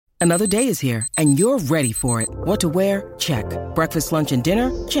Another day is here, and you're ready for it. What to wear? Check. Breakfast, lunch, and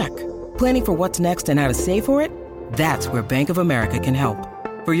dinner? Check. Planning for what's next and how to save for it? That's where Bank of America can help.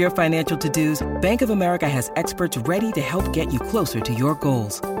 For your financial to-dos, Bank of America has experts ready to help get you closer to your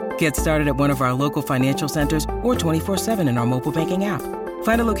goals. Get started at one of our local financial centers or 24/7 in our mobile banking app.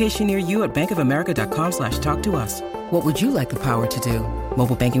 Find a location near you at bankofamerica.com/talktous. What would you like the power to do?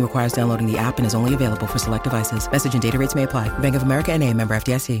 Mobile banking requires downloading the app and is only available for select devices. Message and data rates may apply. Bank of America N.A., member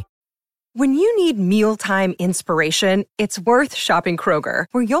FDIC. When you need mealtime inspiration, it's worth shopping Kroger,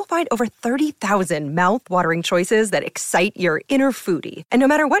 where you'll find over 30,000 mouth-watering choices that excite your inner foodie. And no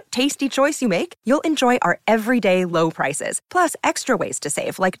matter what tasty choice you make, you'll enjoy our everyday low prices, plus extra ways to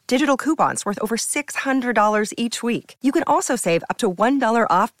save, like digital coupons worth over $600 each week. You can also save up to $1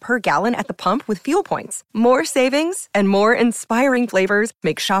 off per gallon at the pump with fuel points. More savings and more inspiring flavors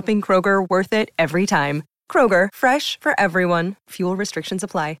make shopping Kroger worth it every time. Kroger, fresh for everyone. Fuel restrictions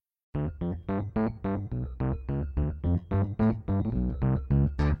apply.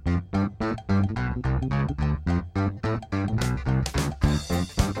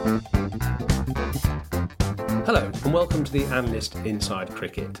 Hello and welcome to the Analyst Inside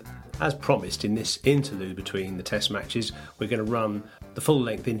Cricket. As promised, in this interlude between the test matches, we're going to run the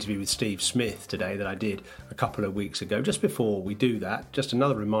full-length interview with Steve Smith today that I did a couple of weeks ago. Just before we do that, just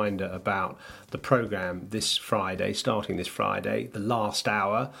another reminder about the programme this Friday, starting this Friday, The Last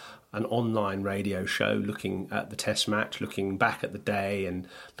Hour, an online radio show looking at the test match, looking back at the day and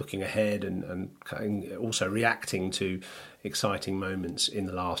looking ahead and also reacting to exciting moments in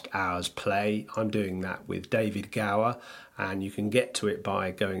the last hour's play. I'm doing that with David Gower, and you can get to it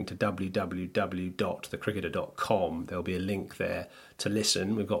by going to www.thecricketer.com. There'll be a link there to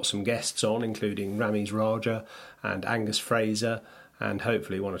listen. We've got some guests on, including Ramiz Raja and Angus Fraser, and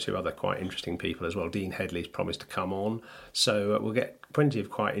hopefully one or two other quite interesting people as well. Dean Headley's promised to come on. So we'll get plenty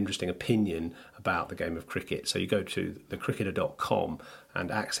of quite interesting opinion about the game of cricket. So you go to thecricketer.com and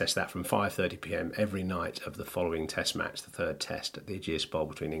access that from 5:30pm every night of the following test match, the third test at the Ageas Bowl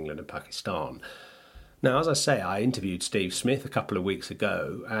between England and Pakistan. Now, as I say, I interviewed Steve Smith a couple of weeks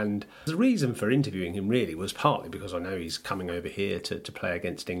ago, and the reason for interviewing him really was partly because I know he's coming over here to play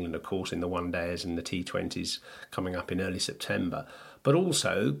against England, of course, in the one-days and the T20s coming up in early September, but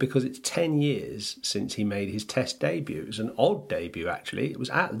also because it's 10 years since he made his test debut. It was an odd debut, actually. It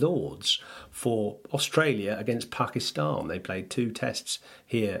was at Lord's for Australia against Pakistan. They played 2 tests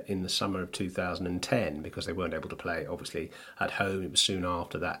here in the summer of 2010 because they weren't able to play, obviously, at home. It was soon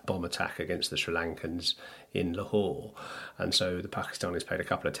after that bomb attack against the Sri Lankans in Lahore. And so the Pakistanis played a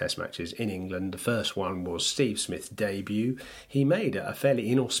couple of test matches in England. The first one was Steve Smith's debut. He made a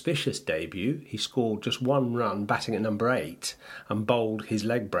fairly inauspicious debut. He scored just 1 run, batting at number 8, and bowled his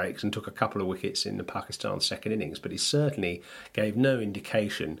leg breaks and took a couple of wickets in the Pakistan second innings. But he certainly gave no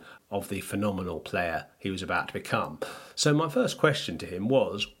indication of the phenomenal player he was about to become. So my first question to him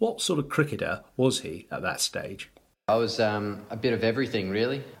was, what sort of cricketer was he at that stage? I was a bit of everything,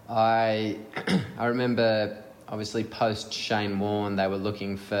 really. I remember, obviously, post Shane Warne, they were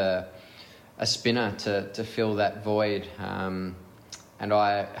looking for a spinner to fill that void. And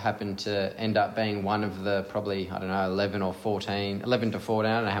I happened to end up being one of the probably, 11 to 14, I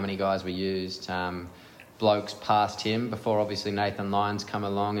don't know how many guys we used, blokes past him before obviously Nathan Lyons come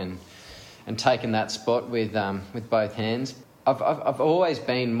along and taken that spot with both hands. I've always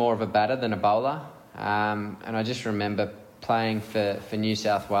been more of a batter than a bowler. And I just remember playing for New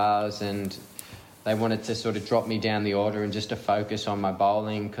South Wales, and they wanted to sort of drop me down the order and just to focus on my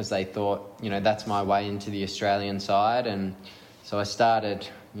bowling because they thought, that's my way into the Australian side. And so I started,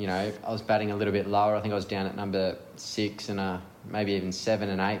 I was batting a little bit lower. I think I was down at number 6 and maybe even 7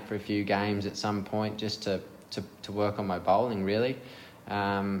 and 8 for a few games at some point just to work on my bowling, really,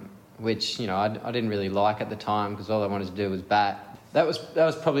 which, I didn't really like at the time because all I wanted to do was bat. That was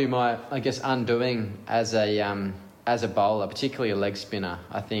probably my, undoing as a bowler, particularly a leg spinner.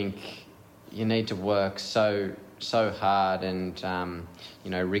 I think you need to work so hard and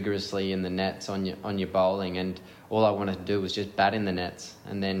rigorously in the nets on your bowling, and all I wanted to do was just bat in the nets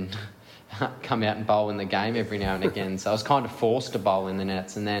and then come out and bowl in the game every now and again. So I was kind of forced to bowl in the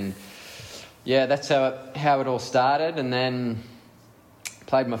nets, and then that's how it all started. And then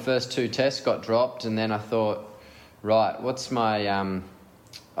played my first 2 tests, got dropped, and then I thought, right, what's my...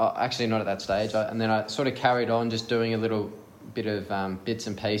 actually, not at that stage. And then I sort of carried on just doing a little bit of bits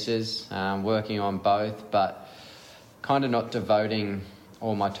and pieces, working on both, but kind of not devoting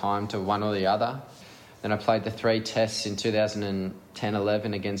all my time to one or the other. Then I played the 3 tests in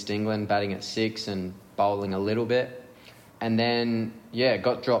 2010-11 against England, batting at 6 and bowling a little bit. And then,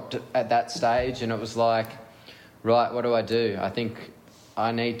 got dropped at that stage, and it was like, right, what do? I think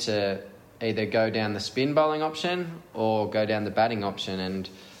I need to either go down the spin bowling option or go down the batting option. And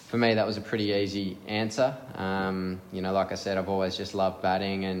for me, that was a pretty easy answer. Like I said, I've always just loved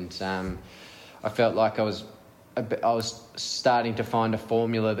batting, and I felt like I was starting to find a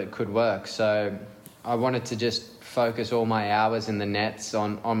formula that could work. So I wanted to just focus all my hours in the nets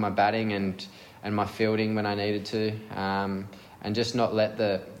on my batting and my fielding when I needed to, and just not let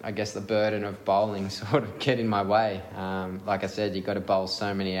the burden of bowling sort of get in my way. Like I said, you've got to bowl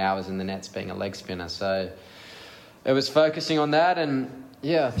so many hours in the nets being a leg spinner. So it was focusing on that, and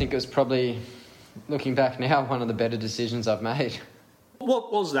yeah, I think it was probably, looking back now, one of the better decisions I've made.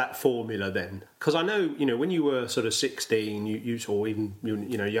 What was that formula then? Because I know, when you were sort of 16, you or even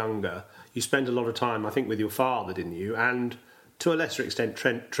younger, you spent a lot of time, I think, with your father, didn't you? And to a lesser extent,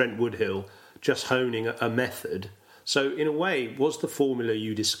 Trent Woodhill, just honing a method. So in a way, was the formula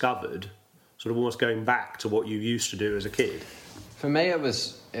you discovered sort of almost going back to what you used to do as a kid? For me, it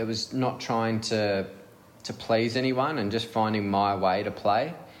was not trying to please anyone and just finding my way to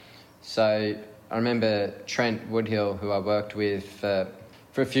play. So I remember Trent Woodhill, who I worked with for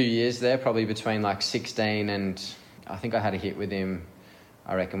a few years there, probably between like 16 and I think I had a hit with him,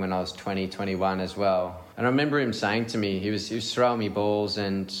 I reckon, when I was 20, 21 as well. And I remember him saying to me, he was throwing me balls,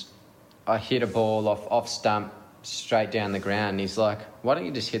 and I hit a ball off stump straight down the ground. And he's like, why don't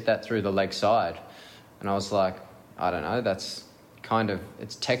you just hit that through the leg side? And I was like, I don't know, that's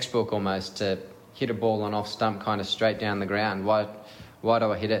it's textbook almost, to hit a ball on off stump kind of straight down the ground. Why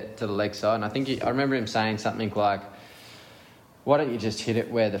do I hit it to the leg side? And I remember him saying something like, why don't you just hit it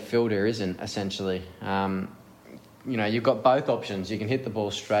where the fielder isn't, essentially? You've got both options. You can hit the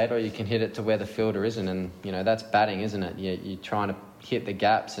ball straight or you can hit it to where the fielder isn't. And, that's batting, isn't it? You're trying to hit the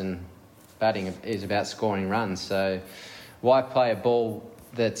gaps, and batting is about scoring runs. So why play a ball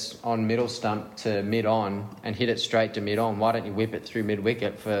that's on middle stump to mid-on and hit it straight to mid-on? Why don't you whip it through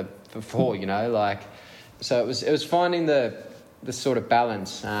mid-wicket for four, So it was finding the sort of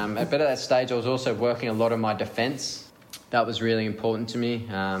balance. But at that stage, I was also working a lot on my defence. That was really important to me,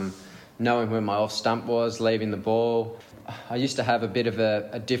 knowing where my off stump was, leaving the ball. I used to have a bit of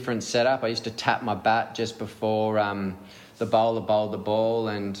a different setup. I used to tap my bat just before the bowler bowled the ball,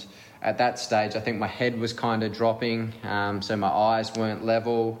 and at that stage, I think my head was kind of dropping, so my eyes weren't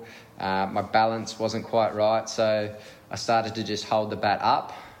level, my balance wasn't quite right, so I started to just hold the bat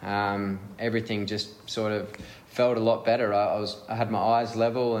up. Everything just sort of felt a lot better. I had my eyes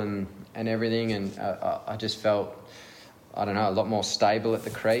level and everything, and I just felt, a lot more stable at the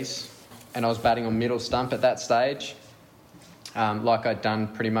crease. And I was batting on middle stump at that stage, like I'd done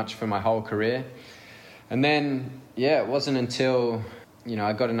pretty much for my whole career. And then, it wasn't until,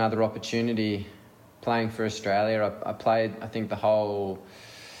 I got another opportunity playing for Australia. I played, I think, the whole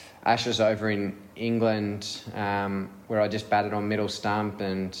Ashes over in England, where I just batted on middle stump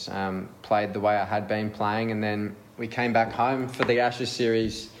and played the way I had been playing. And then we came back home for the Ashes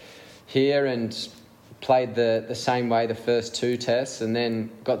series here and played the same way the first two tests, and then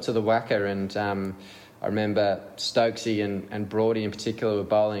got to the Wacker, and I remember Stokesy and Broady in particular were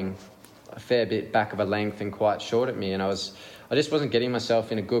bowling a fair bit back of a length and quite short at me, and I just wasn't getting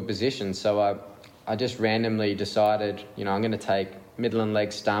myself in a good position. So I just randomly decided, I'm going to take middle and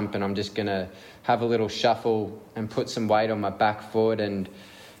leg stump, and I'm just going to have a little shuffle and put some weight on my back foot and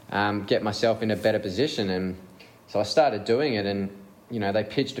get myself in a better position. And so I started doing it, and they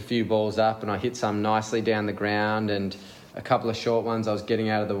pitched a few balls up, and I hit some nicely down the ground, and a couple of short ones I was getting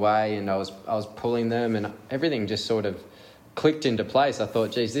out of the way, and I was pulling them, and everything just sort of clicked into place. I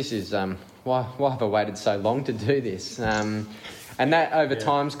thought, geez, this is why have I waited so long to do this? And that over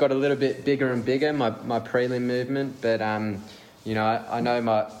time's got a little bit bigger and bigger, my prelim movement. But I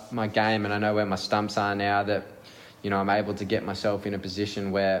know my game, and I know where my stumps are now, that I'm able to get myself in a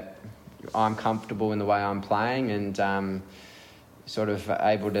position where I'm comfortable in the way I'm playing, and sort of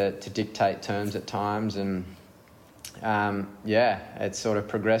able to dictate terms at times. And it's sort of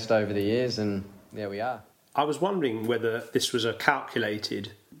progressed over the years, and there we are. I was wondering whether this was a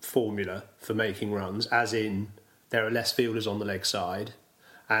calculated formula for making runs, as in there are less fielders on the leg side,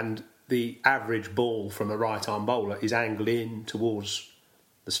 and the average ball from a right-arm bowler is angled in towards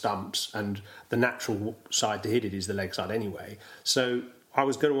the stumps, and the natural side to hit it is the leg side anyway. So I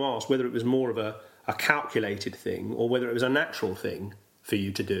was going to ask whether it was more of a calculated thing, or whether it was a natural thing for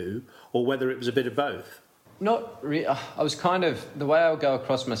you to do, or whether it was a bit of both. Not really. I was kind of, the way I would go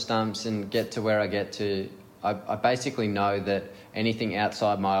across my stumps and get to where I get to, I basically know that anything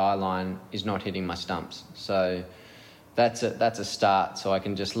outside my eye line is not hitting my stumps. So that's a start. So I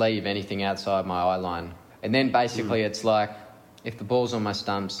can just leave anything outside my eye line. And then basically it's like, if the ball's on my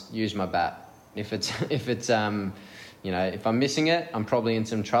stumps, use my bat. If it's You know, if I'm missing it, I'm probably in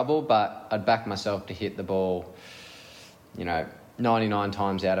some trouble, but I'd back myself to hit the ball, 99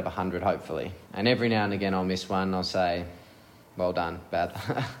 times out of 100, hopefully. And every now and again I'll miss one. I'll say, well done, bad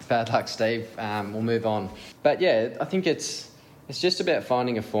luck, Steve. We'll move on. But yeah, I think it's just about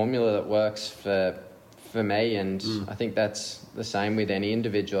finding a formula that works for me, and I think that's the same with any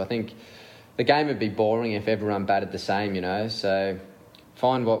individual. I think the game would be boring if everyone batted the same, so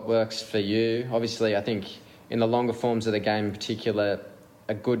find what works for you. Obviously, I think in the longer forms of the game in particular,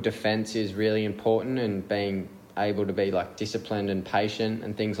 a good defence is really important, and being able to be disciplined and patient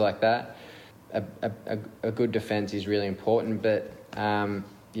and things like that. A good defence is really important, but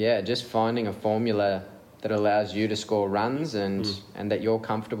just finding a formula that allows you to score runs and that you're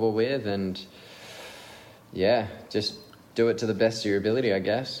comfortable with, and just do it to the best of your ability, I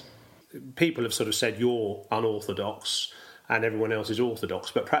guess. People have sort of said you're unorthodox and everyone else is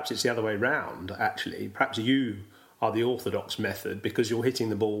orthodox, but perhaps it's the other way round, actually. Perhaps you are the orthodox method because you're hitting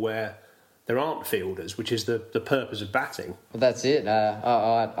the ball where there aren't fielders, which is the purpose of batting. Well, that's it.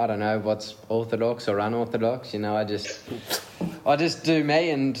 I don't know what's orthodox or unorthodox. I just do me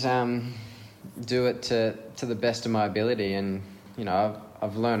and do it to the best of my ability. And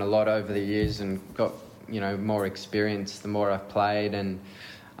I've learned a lot over the years and got more experience the more I've played, and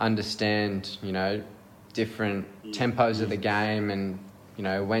understand different tempos of the game, and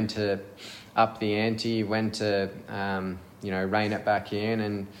when to up the ante, when to rein it back in.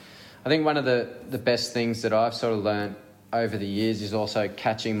 And I think one of the best things that I've sort of learnt over the years is also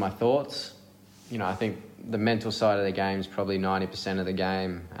catching my thoughts. I think the mental side of the game is probably 90% of the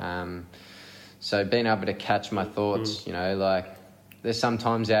game. So being able to catch my thoughts, there's some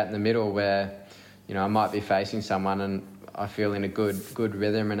times out in the middle where, I might be facing someone and I feel in a good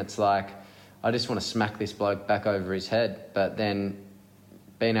rhythm, and it's like, I just want to smack this bloke back over his head. But then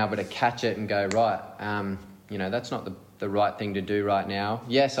being able to catch it and go, right, that's not the right thing to do right now.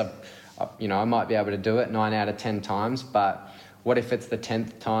 Yes, I might be able to do it 9 out of 10 times, but what if it's the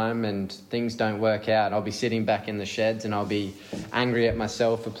 10th time and things don't work out? I'll be sitting back in the sheds and I'll be angry at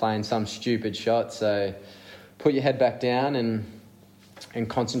myself for playing some stupid shot. So put your head back down and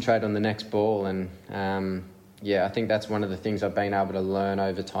concentrate on the next ball. And I think that's one of the things I've been able to learn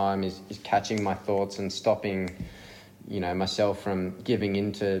over time is catching my thoughts and stopping, myself from giving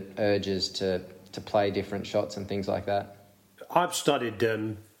into urges to play different shots and things like that. I've studied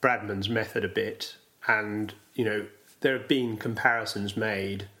Bradman's method a bit, and there have been comparisons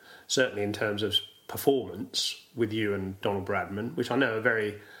made, certainly in terms of performance, with you and Donald Bradman, which I know are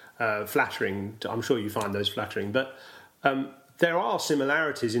very flattering. I'm sure you find those flattering, but there are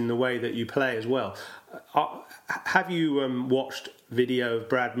similarities in the way that you play as well. Have you watched video of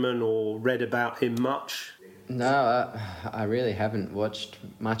Bradman or read about him much? No, I really haven't watched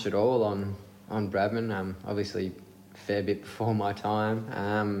much at all on Bradman. Obviously a fair bit before my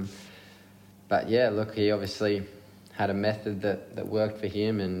time. But yeah, look, he obviously had a method that worked for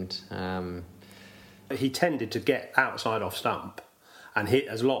him, and he tended to get outside off stump and hit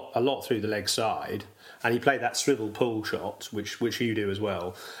a lot through the leg side, and he played that swivel pull shot, which you do as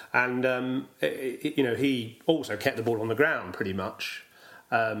well. And he also kept the ball on the ground pretty much,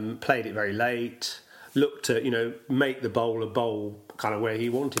 played it very late, looked to make the bowler bowl kind of where he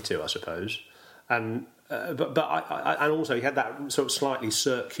wanted to, I suppose. And but also he had that sort of slightly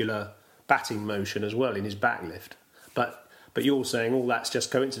circular batting motion as well in his backlift. But you're saying all that's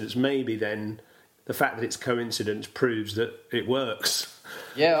just coincidence. Maybe then the fact that it's coincidence proves that it works.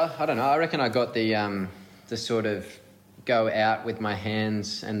 Yeah, I don't know. I reckon I got the sort of go out with my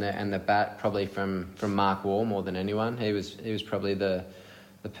hands and the bat probably from Mark Waugh more than anyone. He was probably the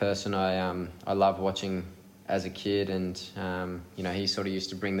person I loved watching as a kid, and he sort of used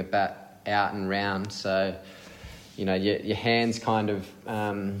to bring the bat out and round. So your hands kind of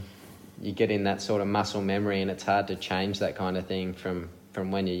you get in that sort of muscle memory, and it's hard to change that kind of thing from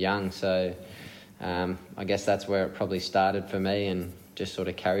when you're young. So I guess that's where it probably started for me, and just sort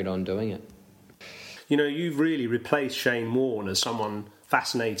of carried on doing it. You've really replaced Shane Warne as someone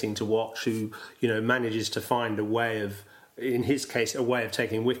fascinating to watch who, manages to find a way of, in his case, a way of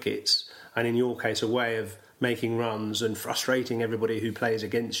taking wickets, and in your case, a way of making runs and frustrating everybody who plays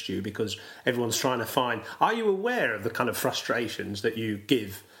against you, because everyone's trying to find... Are you aware of the kind of frustrations that you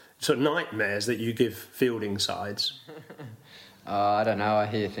give, sort of nightmares that you give fielding sides? I don't know. I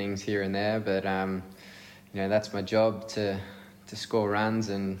hear things here and there, but that's my job to score runs,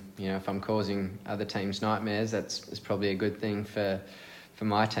 and if I'm causing other teams nightmares, it's probably a good thing for for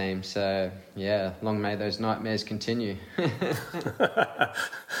my team. So yeah, long may those nightmares continue.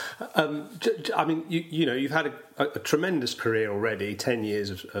 I mean, you've had a tremendous career already, 10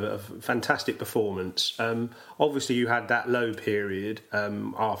 years of fantastic performance. Obviously, you had that low period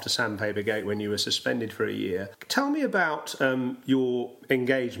after Sandpapergate when you were suspended for a year. Tell me about your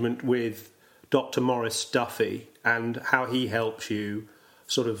engagement with Dr. Maurice Duffy and how he helps you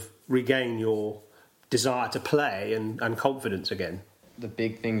sort of regain your desire to play and confidence again. The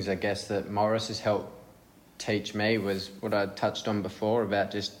big things, I guess, that Maurice has helped teach me was what I touched on before about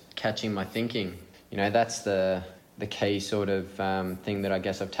just catching my thinking. That's the key sort of thing that I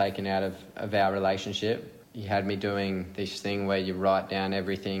guess I've taken out of our relationship. He had me doing this thing where you write down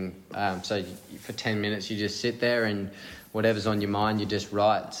everything. For 10 minutes you just sit there and whatever's on your mind you just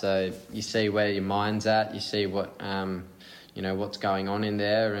write. So you see where your mind's at, you see what what's going on in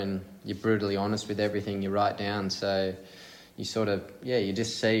there, and you're brutally honest with everything you write down. So you sort of, you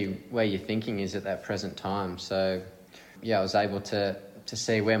just see where your thinking is at that present time. So, I was able to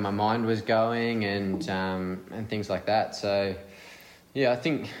see where my mind was going and things like that. So, I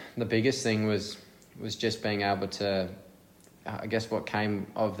think the biggest thing was just being able to, I guess what came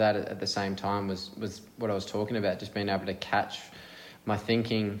of that at the same time was what I was talking about, just being able to catch my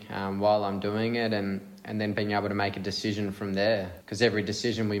thinking while I'm doing it and then being able to make a decision from there. Because every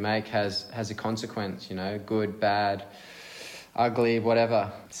decision we make has a consequence, good, bad, ugly, whatever.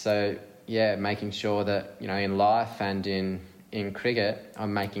 So making sure that in life and in cricket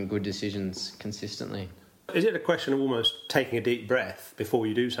I'm making good decisions consistently. Is it a question of almost taking a deep breath before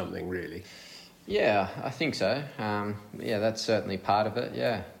you do something, really? Yeah, I think so. That's certainly part of it.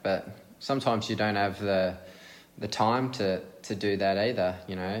 Yeah, but sometimes you don't have the time to do that either.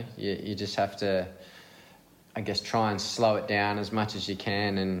 You just have to, I guess, try and slow it down as much as you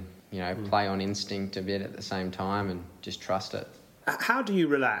can and play on instinct a bit at the same time and just trust it. How do you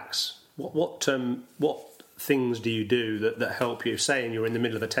relax? What things do you do that help you? Saying you're in the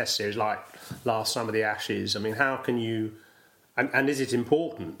middle of a test series like last summer, the Ashes. I mean, how can you? And is it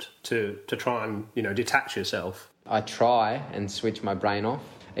important to try and detach yourself? I try and switch my brain off.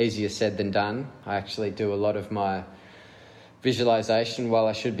 Easier said than done. I actually do a lot of my visualisation while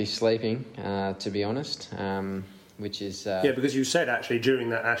I should be sleeping, to be honest. Which is because you said actually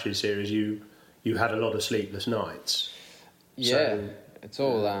during that Ashes series you had a lot of sleepless nights. It's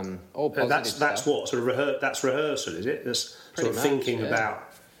all positive. That's stuff. what sort of that's rehearsal, is it? That's sort of thinking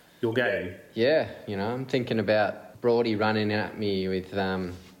about your game. Yeah, I'm thinking about Broady running at me with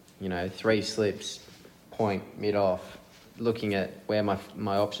 3 slips, point, mid off, looking at where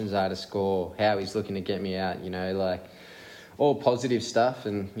my options are to score, how he's looking to get me out. All positive stuff,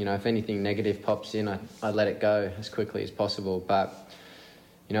 and if anything negative pops in, I let it go as quickly as possible. But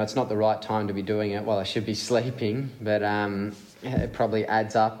it's not the right time to be doing it while I should be sleeping, but it probably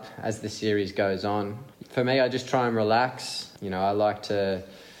adds up as the series goes on. For me, I just try and relax. I like to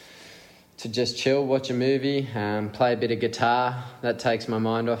just chill, watch a movie, play a bit of guitar. That takes my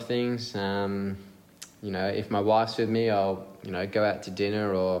mind off things. If my wife's with me, I'll go out to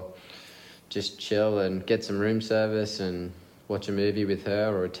dinner or just chill and get some room service and watch a movie with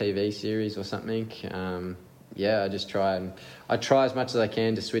her or a TV series or something. I just try as much as I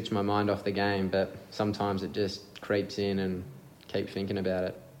can to switch my mind off the game, but sometimes it just creeps in and keep thinking about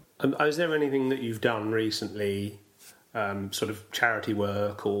it. Is there anything that you've done recently, sort of charity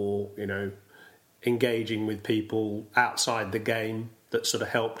work or engaging with people outside the game that sort of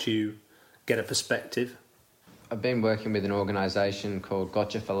helped you get a perspective? I've been working with an organisation called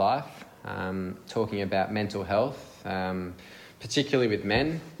Gotcha for Life, talking about mental health, particularly with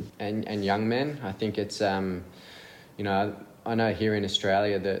men and young men. I think it's, I know here in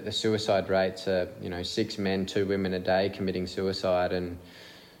Australia the suicide rates are, 6 men, 2 women a day committing suicide, and,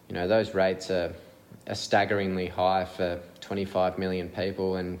 those rates are staggeringly high for 25 million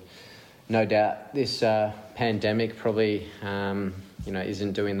people, and no doubt this pandemic probably,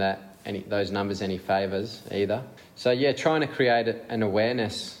 isn't doing those numbers any favours either. So, trying to create an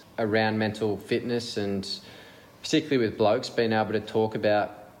awareness around mental fitness, and particularly with blokes being able to talk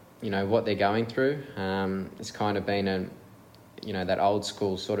about, what they're going through. It's kind of been that old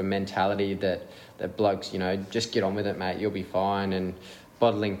school sort of mentality that blokes, just get on with it, mate, you'll be fine, and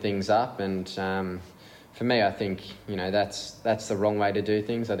bottling things up. And for me, I think, that's the wrong way to do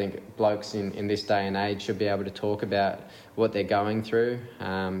things. I think blokes in this day and age should be able to talk about what they're going through,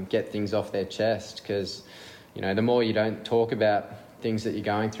 get things off their chest, because, the more you don't talk about things that you're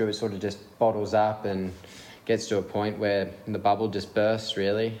going through, it sort of just bottles up and gets to a point where the bubble just bursts,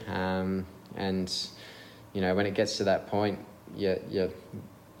 really. And, when it gets to that point, you're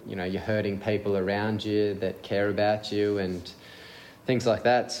hurting people around you that care about you, and things like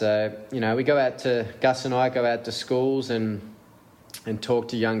that. So, we go out to, Gus and I go out to schools and talk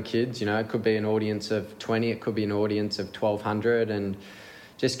to young kids. It could be an audience of 20, it could be an audience of 1,200, and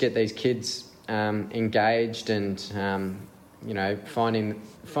just get these kids engaged and, finding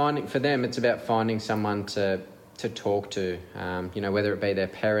for them, it's about finding someone to talk to, whether it be their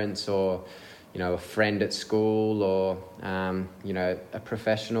parents or, a friend at school or, a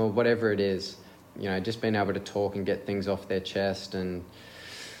professional, whatever it is, just being able to talk and get things off their chest and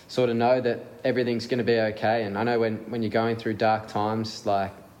sort of know that everything's going to be okay. And I know when you're going through dark times,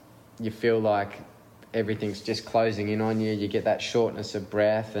 like, you feel like everything's just closing in on you. You get that shortness of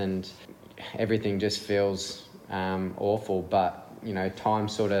breath and everything just feels awful. But, time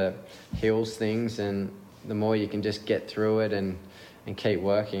sort of heals things, and the more you can just get through it and keep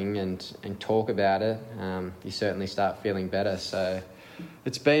working and talk about it, you certainly start feeling better. So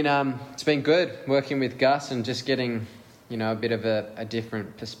it's been good working with Gus and just getting, a bit of a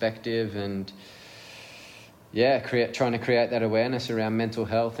different perspective and, trying to create that awareness around mental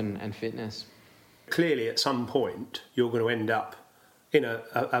health and fitness. Clearly, at some point, you're going to end up in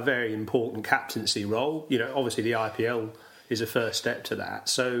a very important captaincy role. Obviously the IPL is a first step to that.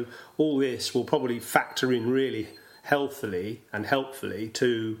 So all this will probably factor in really healthily and helpfully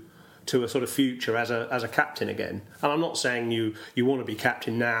to a sort of future as a captain again. And I'm not saying you want to be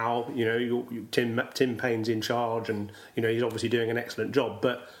captain now. Tim Payne's in charge, and he's obviously doing an excellent job.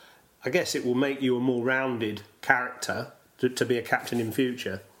 But I guess it will make you a more rounded character to be a captain in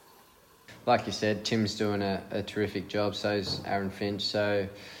future. Like you said, Tim's doing a terrific job. So is Aaron Finch. So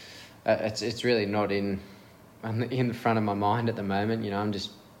it's really not in the front of my mind at the moment. I'm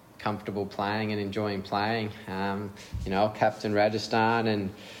just comfortable playing and enjoying playing. I'll captain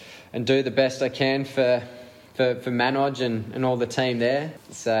Rajasthan and do the best I can for Manoj and all the team there.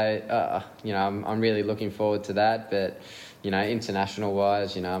 So I'm really looking forward to that. But international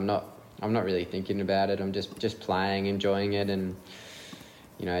wise, I'm not really thinking about it. I'm just playing, enjoying it, and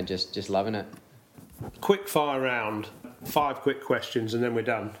just loving it. Quick fire round, 5 quick questions, and then we're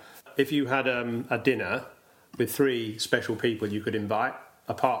done. If you had a dinner with 3 special people you could invite,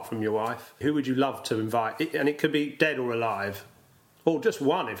 apart from your wife, who would you love to invite? And it could be dead or alive, or just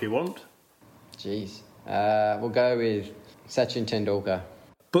one if you want. Jeez. We'll go with Sachin Tendulkar.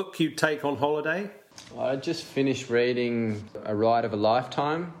 Book you'd take on holiday? I just finished reading A Ride of a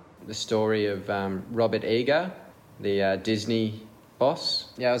Lifetime, the story of Robert Eager, the Disney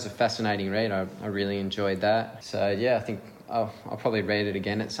boss. Yeah, it was a fascinating read. I really enjoyed that. So, I think I'll probably read it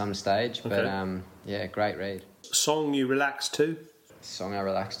again at some stage. But, great read. Song you relax to? Song I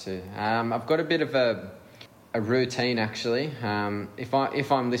relax to. I've got a bit of a routine, actually.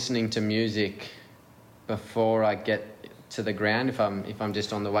 If I'm listening to music before I get to the ground, if I'm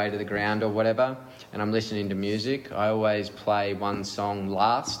just on the way to the ground or whatever, and I'm listening to music, I always play one song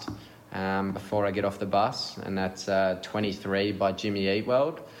last before I get off the bus, and that's 23 by Jimmy Eat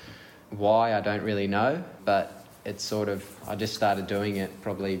World. Why, I don't really know, but it's sort of, I just started doing it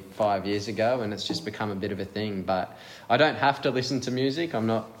probably 5 years ago, and it's just become a bit of a thing. But I don't have to listen to music. I'm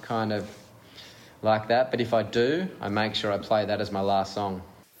not kind of like that. But if I do, I make sure I play that as my last song.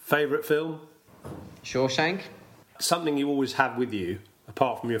 Favourite film? Shawshank. Something you always have with you,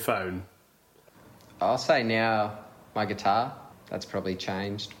 apart from your phone? I'll say now my guitar. That's probably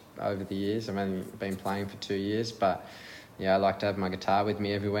changed over the years. I've only been playing for 2 years, but I like to have my guitar with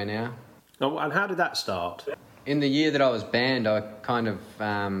me everywhere now. Oh, and how did that start? In the year that I was banned, I kind of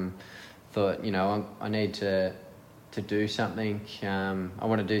thought, I need to do something. I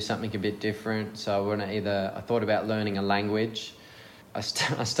want to do something a bit different. So I thought about learning a language. I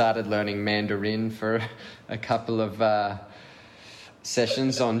started learning Mandarin for a couple of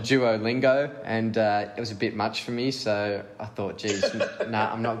sessions on Duolingo, and it was a bit much for me. So I thought, geez,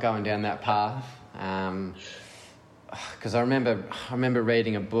 I'm not going down that path. Because I remember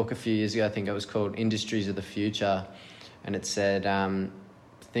reading a book a few years ago. I think it was called Industries of the Future, and it said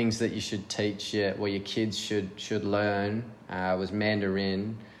things that you should teach your kids should learn was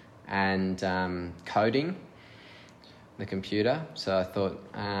Mandarin and coding, the computer. So I thought,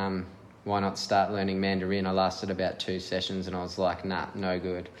 why not start learning Mandarin? I lasted about 2 sessions, and I was like, nah, no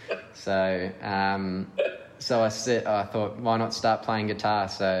good. So I thought, why not start playing guitar?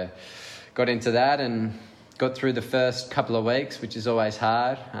 So got into that and got through the first couple of weeks, which is always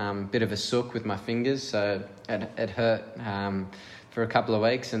hard. Bit of a sook with my fingers, so it hurt for a couple of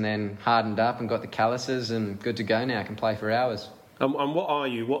weeks, and then hardened up and got the calluses, and good to go now. I can play for hours. And what are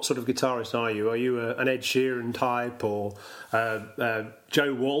you? What sort of guitarist are you? Are you an Ed Sheeran type, or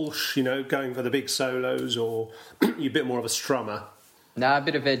Joe Walsh, going for the big solos, or you a bit more of a strummer? No, a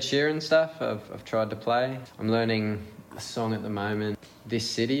bit of Ed Sheeran stuff I've tried to play. I'm learning a song at the moment, This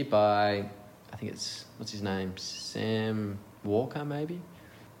City by, I think it's, what's his name, Sam Walker maybe?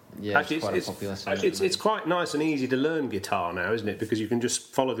 Yeah, actually, it's quite a popular song. Actually, it's quite nice and easy to learn guitar now, isn't it? Because you can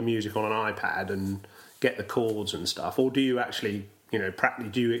just follow the music on an iPad and get the chords and stuff. Or do you actually, practically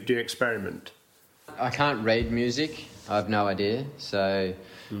do you experiment? I can't read music. I have no idea. So,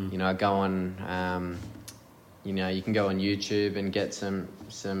 I go on, you can go on YouTube and get some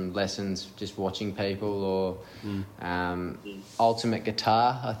lessons just watching people, or Ultimate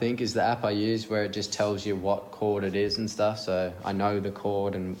Guitar, I think, is the app I use, where it just tells you what chord it is and stuff. So I know the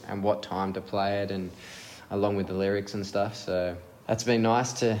chord and what time to play it, and along with the lyrics and stuff. So that's been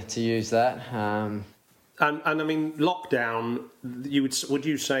nice to use that. And I mean, lockdown, would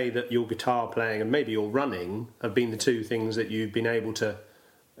you say that your guitar playing and maybe your running have been the two things that you've been able to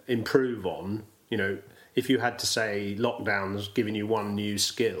improve on? If you had to say lockdown's giving you one new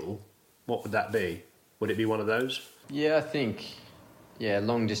skill, what would that be? Would it be one of those? Yeah, I think,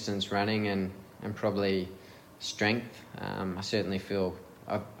 long distance running and probably strength. I certainly feel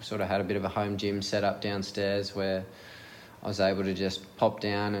I've sort of had a bit of a home gym set up downstairs where I was able to just pop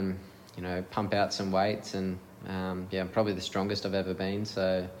down and, pump out some weights, and I'm probably the strongest I've ever been.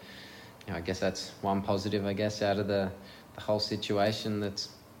 So, I guess that's one positive, out of the whole situation that's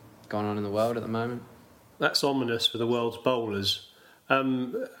gone on in the world at the moment. That's ominous for the world's bowlers.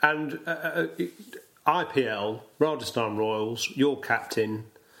 IPL, Rajasthan Royals, your captain,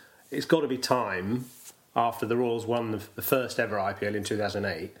 it's got to be time, after the Royals won the first ever IPL in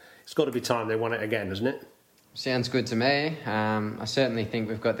 2008, it's got to be time they won it again, isn't it? Sounds good to me. I certainly think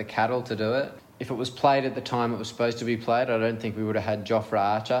we've got the cattle to do it. If it was played at the time it was supposed to be played, I don't think we would have had Jofra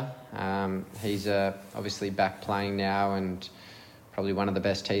Archer. He's obviously back playing now and probably one of the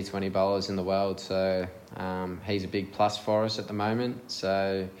best T20 bowlers in the world. So he's a big plus for us at the moment.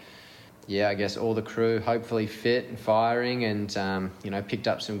 So, I guess all the crew hopefully fit and firing, and, picked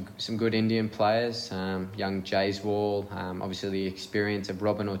up some good Indian players. Young Jaiswal, obviously the experience of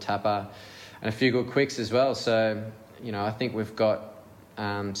Robin Uthappa, and a few good quicks as well. So, I think we've got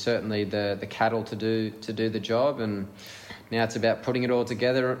certainly the cattle to do the job, and now it's about putting it all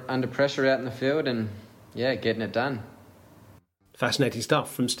together under pressure out in the field and, getting it done. Fascinating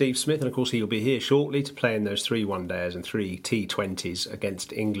stuff from Steve Smith, and of course he'll be here shortly to play in those 3 one-dayers and 3 T20s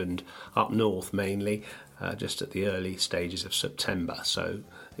against England up north mainly, just at the early stages of September. So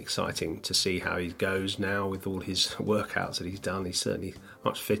exciting to see how he goes now with all his workouts that he's done. He's certainly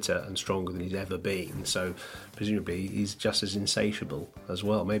much fitter and stronger than he's ever been, so presumably he's just as insatiable as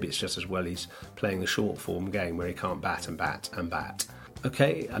well. Maybe it's just as well he's playing the short form game where he can't bat and bat and bat.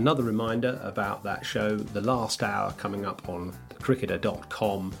 Okay, another reminder about that show, The Last Hour, coming up on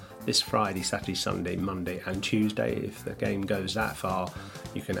cricketer.com this Friday, Saturday, Sunday, Monday and Tuesday. If the game goes that far,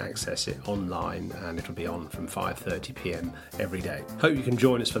 you can access it online, and it'll be on from 5:30pm every day. Hope you can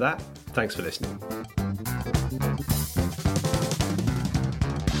join us for that. Thanks for listening.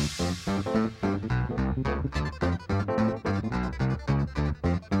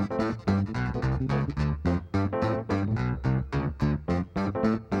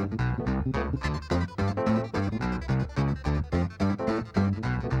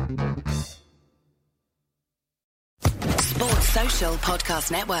 Social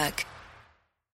Podcast Network.